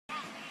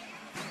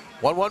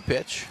1-1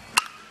 pitch.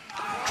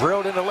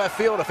 Drilled into left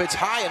field. If it's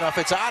high enough,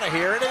 it's out of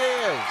here, and it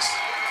is.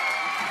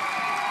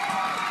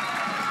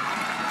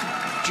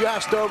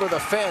 Just over the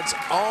fence,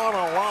 on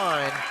a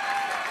line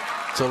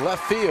to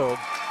left field.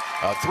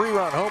 A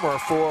 3-run homer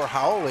for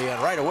Hau'oli,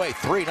 and right away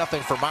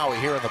 3-0 for Maui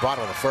here in the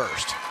bottom of the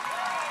first.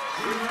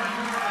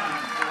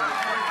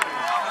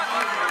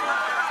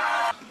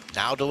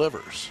 Now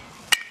delivers.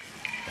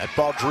 That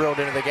ball drilled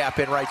into the gap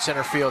in right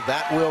center field.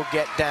 That will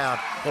get down.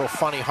 Little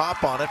funny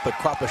hop on it, but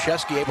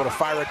Kropaszewski able to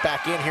fire it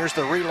back in. Here's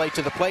the relay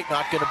to the plate,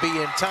 not going to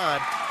be in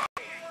time.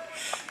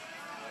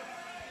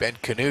 Ben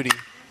Canuti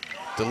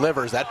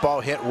delivers. That ball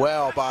hit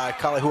well by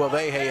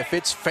Kalihuawehe. If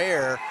it's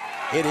fair,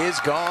 it is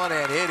gone,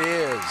 and it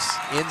is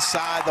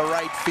inside the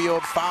right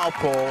field foul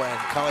pole, and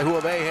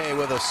Kalihuawehe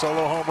with a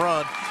solo home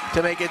run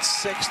to make it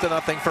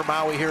 6-0 for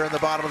Maui here in the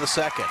bottom of the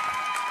second.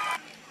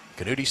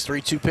 Canuti's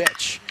 3-2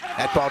 pitch.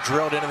 That ball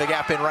drilled into the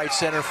gap in right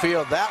center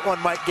field. That one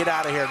might get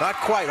out of here. Not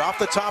quite. Off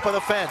the top of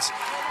the fence.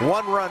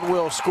 1 run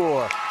will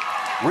score.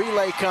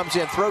 Relay comes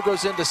in. Throw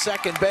goes into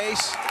second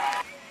base.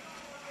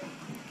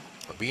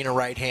 Being a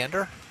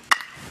right-hander.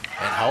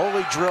 And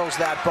Hau'oli drills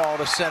that ball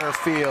to center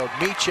field.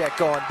 Micek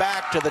going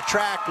back to the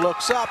track,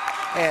 looks up,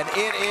 and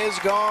it is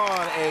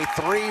gone. A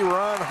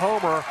 3-run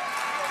homer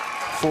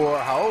for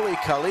Hau'oli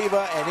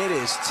Kaliva, and it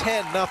is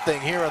 10-0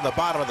 here in the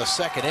bottom of the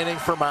second inning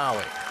for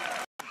Maui.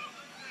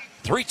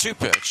 3-2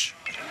 pitch.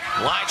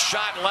 Line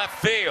shot left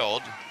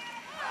field.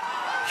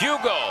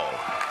 Hugo.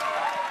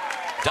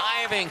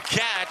 Diving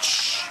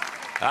catch.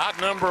 Out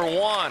number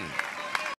 1.